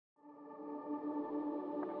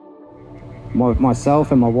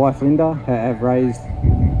myself and my wife Linda have raised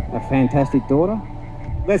a fantastic daughter.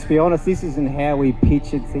 Let's be honest, this isn't how we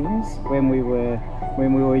pictured things when we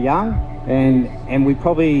were young, and we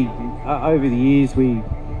probably over the years we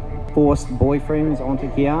forced boyfriends onto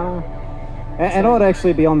Kijana, and I'd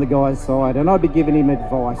actually be on the guy's side and I'd be giving him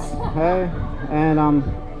advice, okay?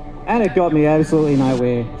 And it got me absolutely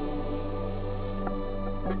nowhere.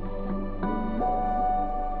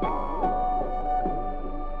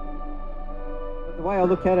 The way I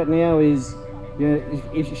look at it now is, you know,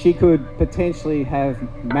 if she could potentially have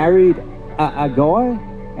married a guy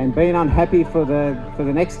and been unhappy for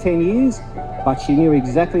the next 10 years, but she knew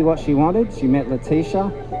exactly what she wanted. She met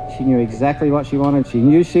Letisha, she knew exactly what she wanted, she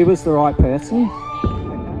knew she was the right person.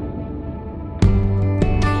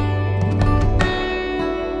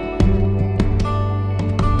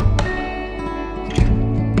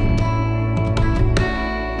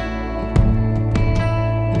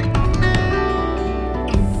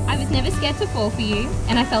 To fall for you,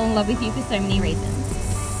 and I fell in love with you for so many reasons.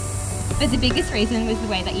 But the biggest reason was the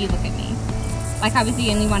way that you look at me. Like I was the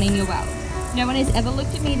only one in your world. No one has ever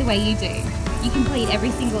looked at me the way you do. You complete every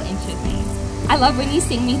single inch of me. I love when you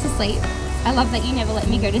sing me to sleep. I love that you never let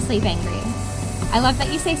me go to sleep angry. I love that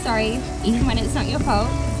you say sorry, even when it's not your fault.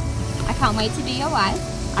 I can't wait to be your wife.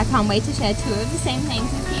 I can't wait to share 2 of the same names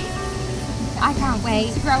with you. I can't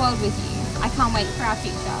wait to grow old with you. I can't wait for our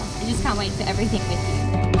future. I just can't wait for everything with you.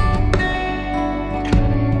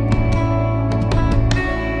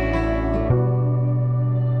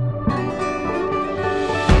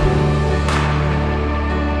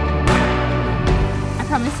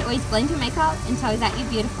 I promise to always blend your makeup and tell you that you're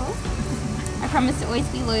beautiful. I promise to always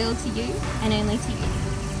be loyal to you and only to you.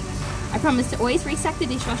 I promise to always restack the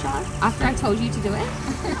dishwasher after I told you to do it.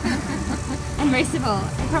 And most of all,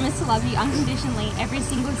 I promise to love you unconditionally every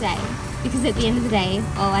single day, because at the end of the day,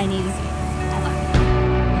 all I need is you. I love you.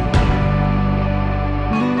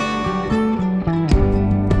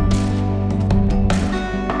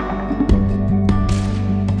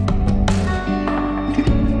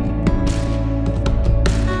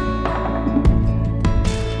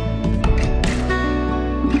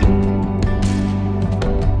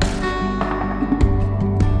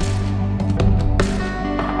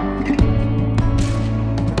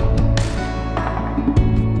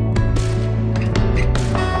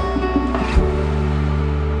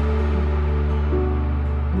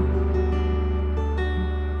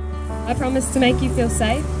 I promise to make you feel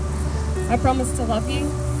safe. I promise to love you.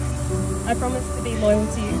 I promise to be loyal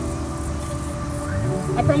to you.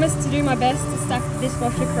 I promise to do my best to stack the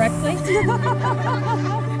dishwasher correctly.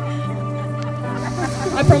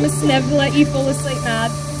 I promise to never let you fall asleep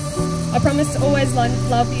mad. I promise to always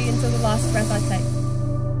love you until the last breath I take.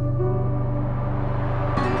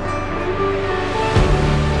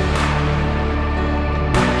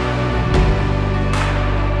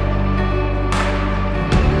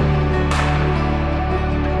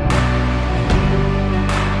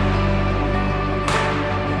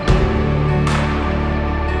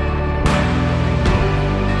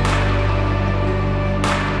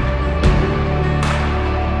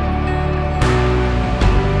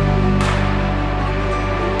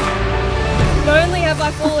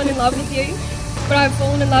 I've fallen in love with you, but I've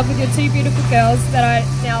fallen in love with your 2 beautiful girls that I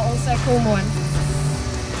now also call mine.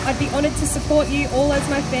 I'd be honoured to support you all as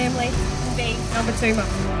my family and be number 2 mum.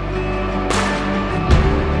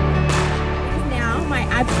 It is now my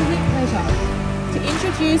absolute pleasure to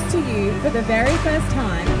introduce to you for the very first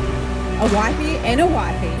time a wifey and a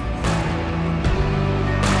wifey.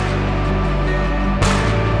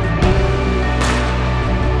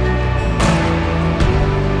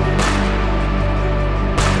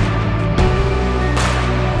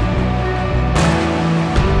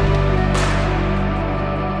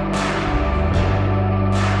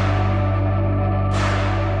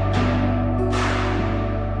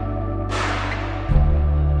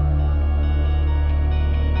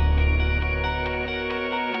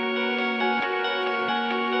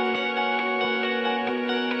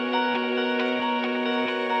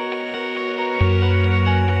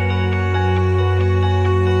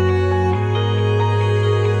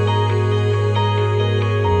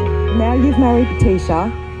 Now you've married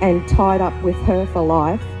Letisha and tied up with her for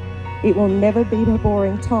life, it will never be a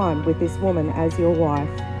boring time with this woman as your wife.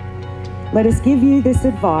 Let us give you this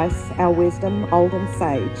advice, our wisdom, old and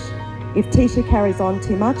sage. If Tisha carries on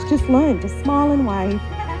too much, just learn to smile and wave.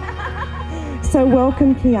 So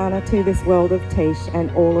welcome Kijana to this world of Tish and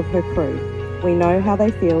all of her crew. We know how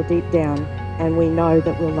they feel deep down, and we know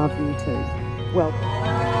that we'll love you too. Welcome.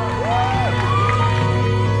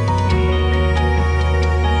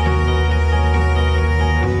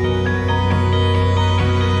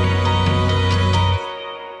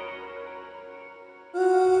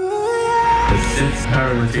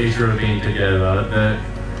 Letisha being together,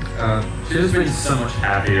 she's just been so much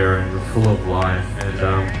happier and full of life. And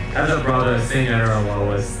as a brother, seeing her at her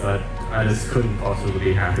lowest, I just couldn't possibly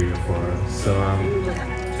be happier for her. So,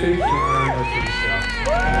 to Kiana and Letisha.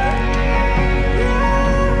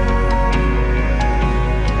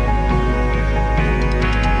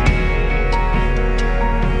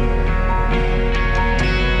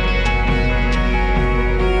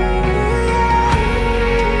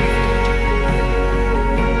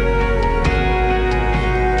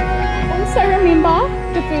 Remember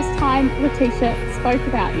the first time Letisha spoke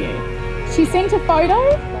about you. She sent a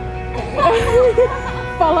photo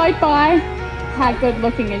followed by how good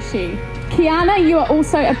looking is she. Kiana, you are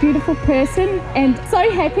also a beautiful person and so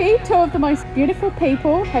happy two of the most beautiful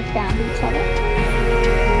people have found each other.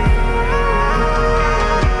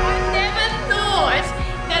 I never thought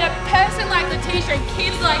that a person like Letisha and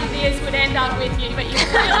kids like this would end up with you, but you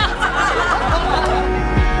really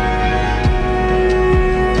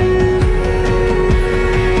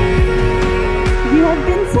You have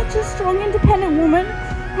been such a strong, independent woman,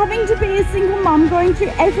 having to be a single mum, going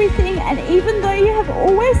through everything, and even though you have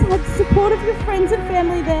always had the support of your friends and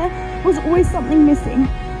family, there was always something missing.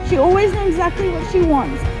 She always knows exactly what she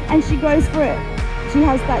wants, and she goes for it. She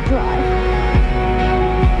has that drive.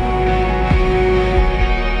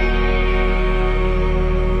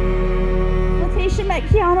 Letisha met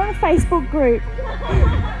Kiana on a Facebook group.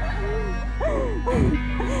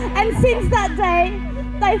 And since that day,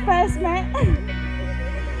 they first met.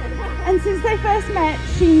 And since they first met,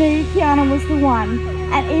 she knew Kiana was the one.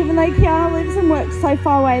 And even though Kiana lives and works so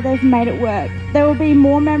far away, they've made it work. There will be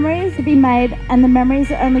more memories to be made, and the memories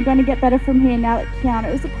are only going to get better from here now that Kiana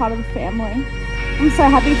is a part of the family. I'm so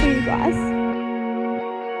happy for you guys.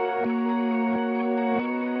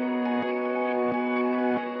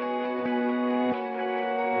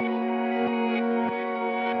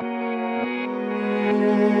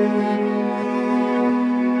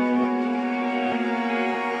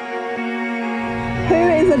 Who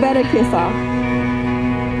is a better kisser?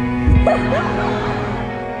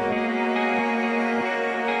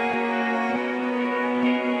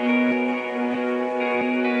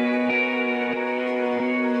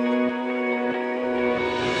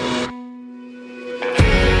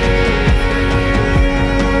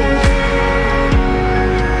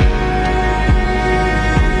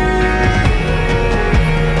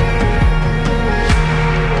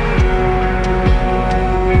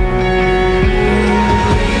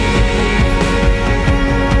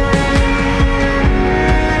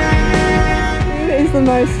 The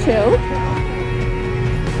most chill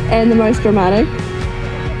and the most dramatic.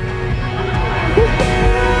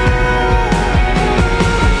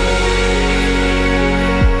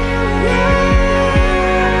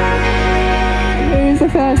 Who's the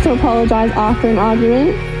first to apologise after an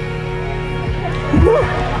argument?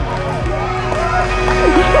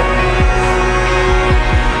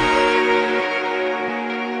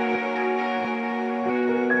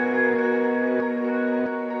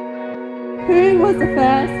 Who was the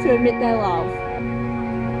first to admit their love?